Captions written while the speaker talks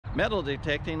metal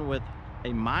detecting with a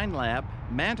Minelab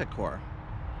Manticore.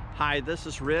 Hi, this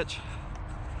is Rich.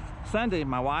 Sunday,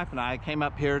 my wife and I came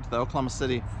up here to the Oklahoma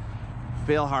City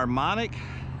Philharmonic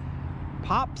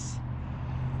Pops,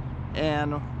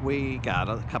 and we got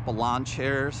a couple lawn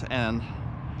chairs and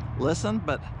listened.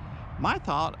 But my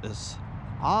thought is,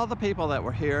 all the people that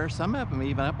were here, some of them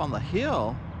even up on the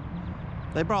hill,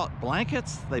 they brought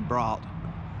blankets, they brought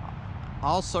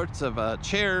all sorts of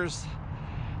chairs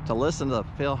to listen to the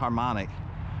Philharmonic.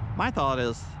 My thought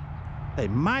is they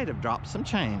might have dropped some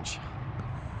change,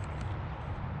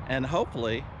 and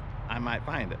hopefully I might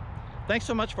find it. Thanks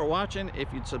so much for watching.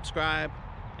 If you'd subscribe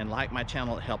and like my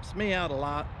channel, it helps me out a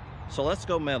lot. So let's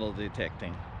go metal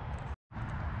detecting.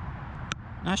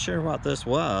 Not sure what this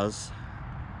was.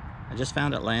 I just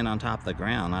found it laying on top of the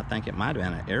ground. I think it might have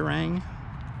been an earring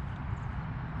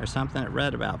or something. It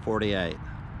read about 48.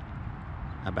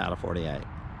 About a 48.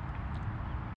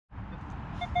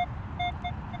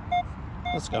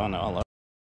 Let's go into all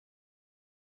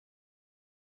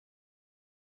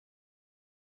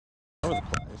over the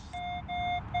place.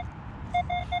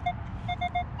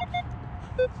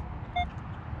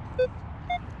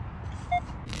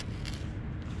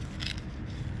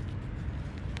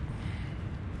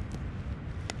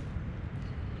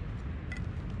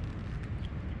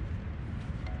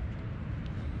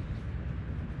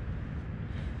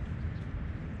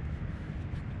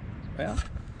 Well,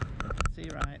 you can see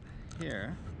right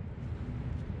here,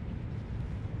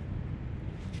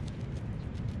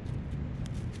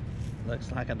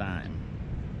 looks like a dime.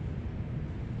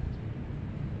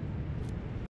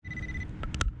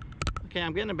 Okay,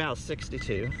 I'm getting about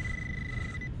 62.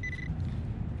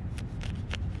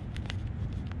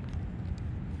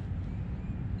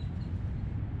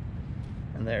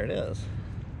 And there it is.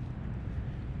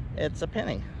 It's a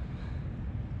penny.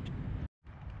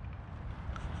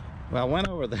 Well, I went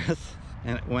over this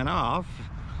and it went off,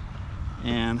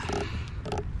 and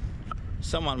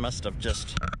someone must have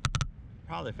just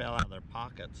probably fell out of their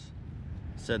pockets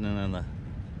sitting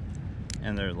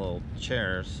in their little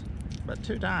chairs. But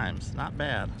 2 dimes, not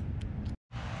bad.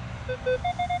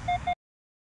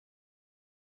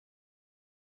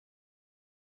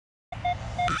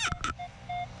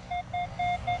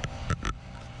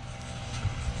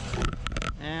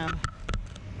 And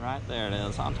right there it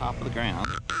is on top of the ground.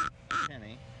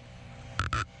 Penny.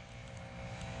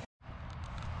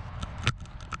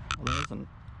 Well,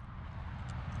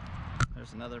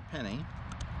 there's another penny.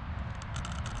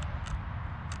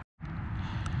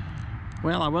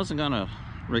 Well, I wasn't going to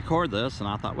record this, and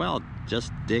I thought, well,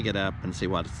 just dig it up and see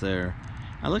what's there.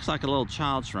 It looks like a little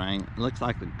child's ring. It looks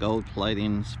like the gold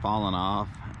plating's fallen off.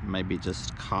 Maybe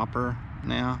just copper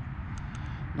now.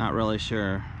 Not really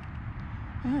sure.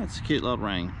 Yeah, it's a cute little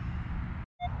ring.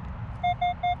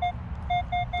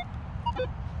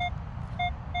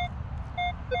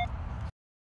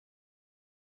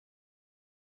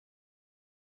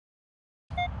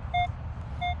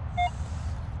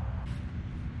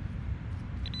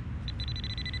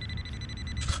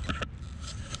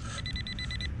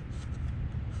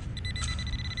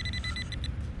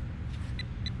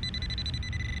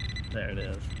 There it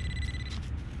is.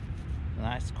 A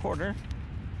nice quarter.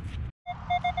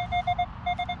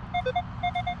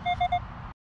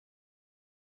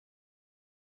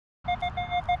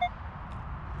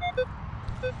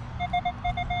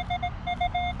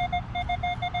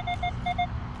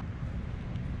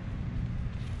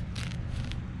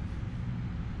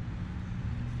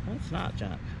 It's not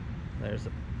junk. There's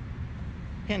a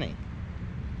penny.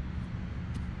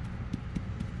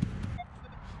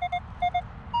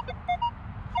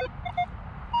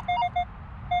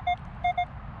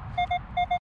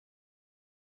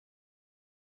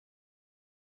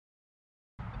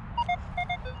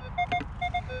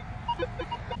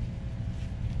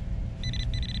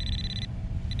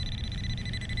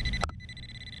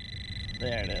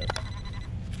 There it is.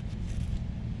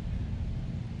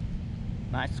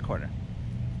 Nice quarter.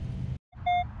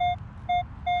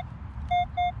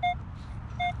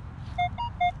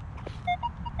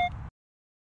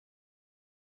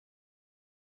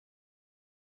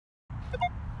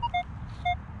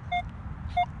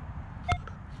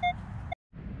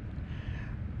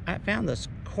 I found this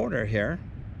quarter here,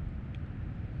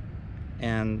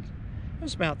 and it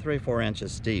was about 3 or 4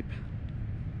 inches deep.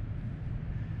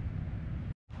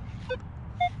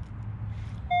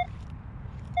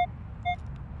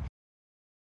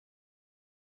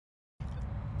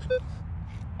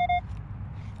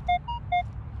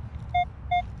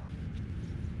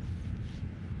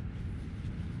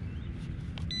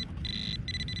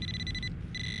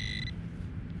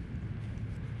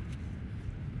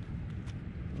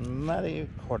 muddy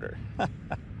quarter.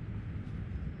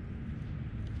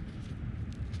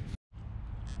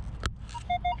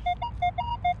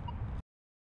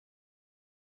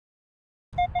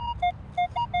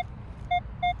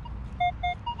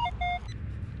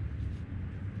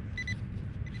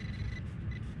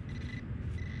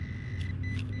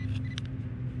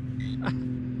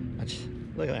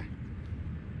 Look at that.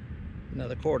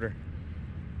 Another quarter.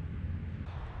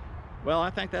 Well, I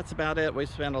think that's about it. We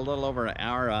spent a little over an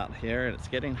hour out here, and it's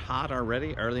getting hot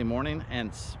already, early morning, and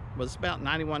it was about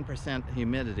 91%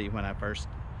 humidity when I first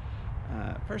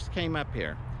came up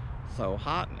here. So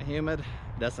hot and humid,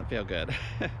 doesn't feel good.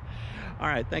 All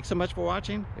right, thanks so much for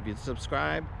watching. If you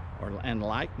subscribe and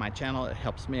like my channel, it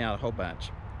helps me out a whole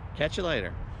bunch. Catch you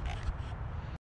later.